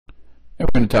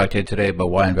We're going to talk to you today about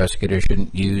why investigators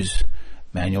shouldn't use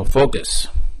manual focus.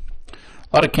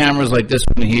 A lot of cameras like this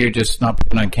one here, just not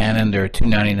putting on Canon, they're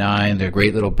 $2.99. They're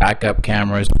great little backup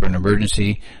cameras for an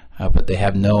emergency, but they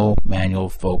have no manual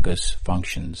focus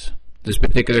functions. This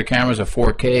particular camera is a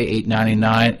 4K,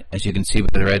 $8.99. As you can see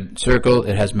with the red circle,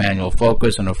 it has manual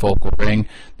focus and a focal ring.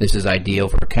 This is ideal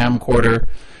for a camcorder.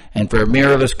 And for a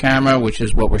mirrorless camera, which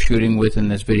is what we're shooting with in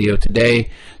this video today,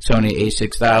 Sony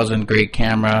a6000, great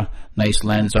camera, nice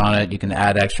lens on it. You can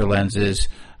add extra lenses.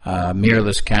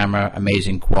 Mirrorless camera,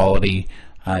 amazing quality,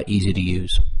 easy to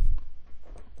use.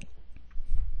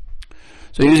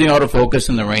 So using autofocus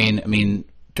in the rain, I mean,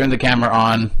 turn the camera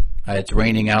on. It's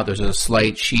raining out. There's a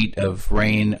slight sheet of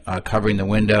rain covering the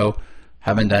window.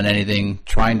 Haven't done anything.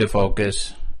 Trying to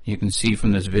focus. You can see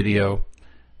from this video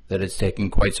that it's taking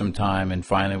quite some time, and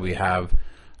finally we have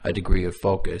a degree of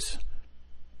focus.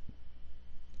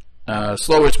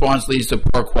 Slow response leads to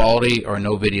poor quality or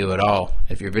no video at all.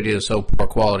 If your video is so poor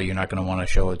quality, you're not going to want to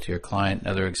show it to your client.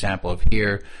 Another example of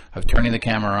turning the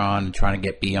camera on and trying to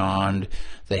get beyond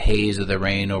the haze of the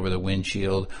rain over the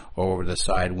windshield or over the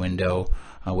side window,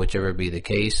 whichever be the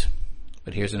case.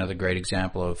 But here's another great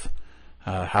example of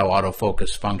how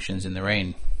autofocus functions in the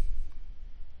rain.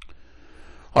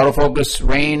 Autofocus,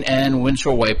 rain, and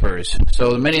windshield wipers.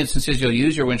 So in many instances you'll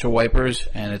use your windshield wipers,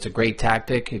 and it's a great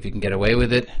tactic if you can get away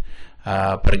with it.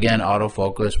 But again,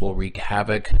 autofocus will wreak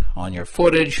havoc on your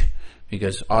footage,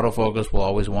 because autofocus will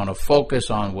always want to focus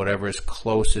on whatever is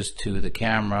closest to the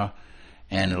camera,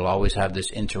 and it'll always have this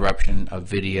interruption of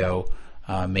video,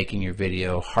 making your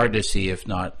video hard to see, if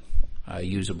not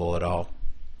usable at all.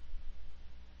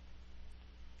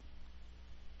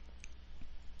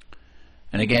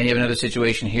 And again, you have another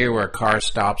situation here where a car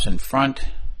stops in front,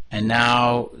 and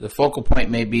now the focal point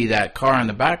may be that car in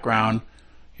the background,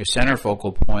 your center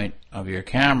focal point of your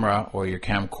camera or your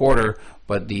camcorder,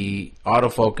 but the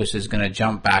autofocus is going to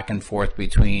jump back and forth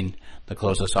between the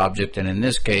closest object, and in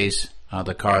this case,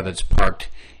 the car that's parked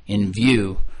in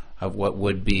view of what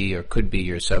would be or could be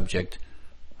your subject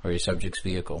or your subject's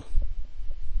vehicle.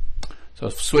 So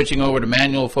switching over to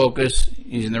manual focus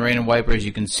using the rain and wipers,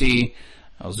 you can see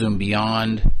I'll zoom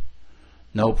beyond.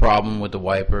 No problem with the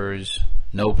wipers,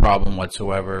 no problem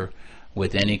whatsoever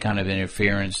with any kind of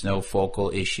interference, no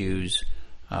focal issues.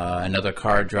 Another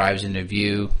car drives into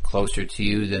view closer to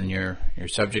you than your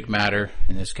subject matter,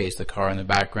 in this case the car in the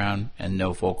background, and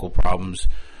no focal problems.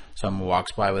 Someone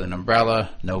walks by with an umbrella,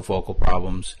 no focal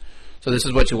problems. So this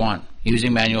is what you want.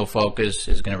 Using manual focus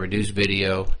is going to reduce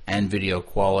video and video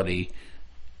quality.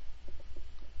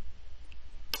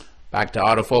 Back to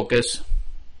autofocus.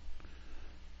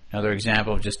 Another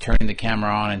example of just turning the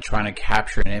camera on and trying to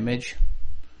capture an image.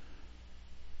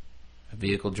 A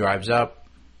vehicle drives up.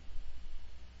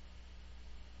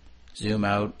 Zoom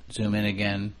out, zoom in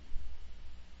again.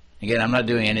 Again, I'm not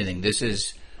doing anything. This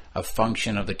is a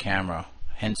function of the camera,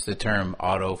 hence the term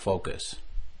autofocus.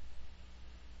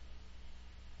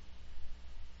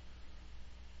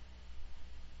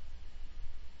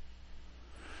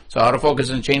 So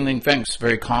autofocus and chain link fence,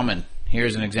 very common.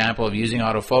 Here's an example of using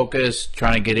autofocus,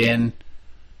 trying to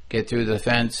get through the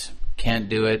fence, can't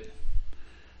do it.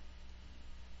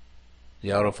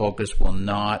 The autofocus will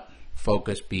not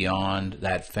focus beyond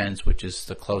that fence, which is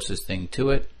the closest thing to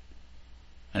it.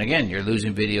 And again, you're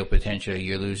losing video potentially,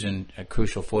 you're losing a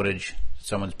crucial footage that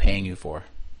someone's paying you for.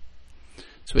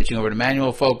 Switching over to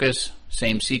manual focus,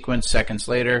 same sequence, seconds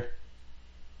later.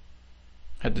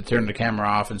 Had to turn the camera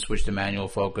off and switch to manual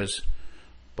focus,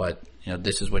 but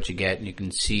this is what you get, and you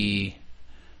can see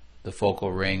the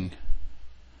focal ring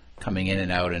coming in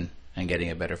and out and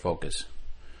getting a better focus.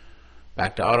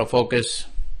 Back to autofocus.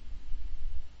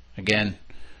 Again,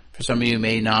 for some of you who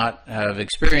may not have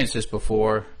experienced this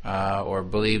before or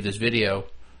believe this video,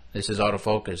 this is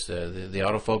autofocus. The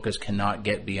autofocus cannot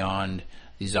get beyond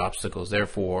these obstacles.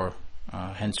 Therefore,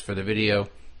 hence for the video,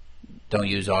 don't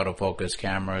use autofocus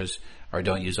cameras or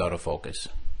don't use autofocus.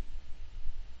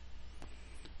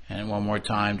 And one more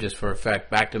time, just for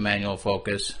effect, back to manual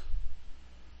focus.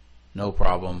 No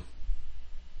problem.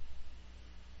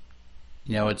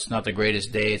 It's not the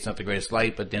greatest day, it's not the greatest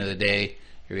light, but at the end of the day,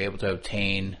 you're able to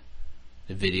obtain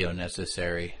the video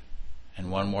necessary. And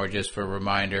one more just for a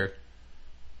reminder,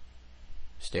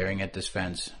 staring at this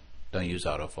fence, don't use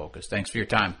autofocus. Thanks for your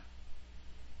time.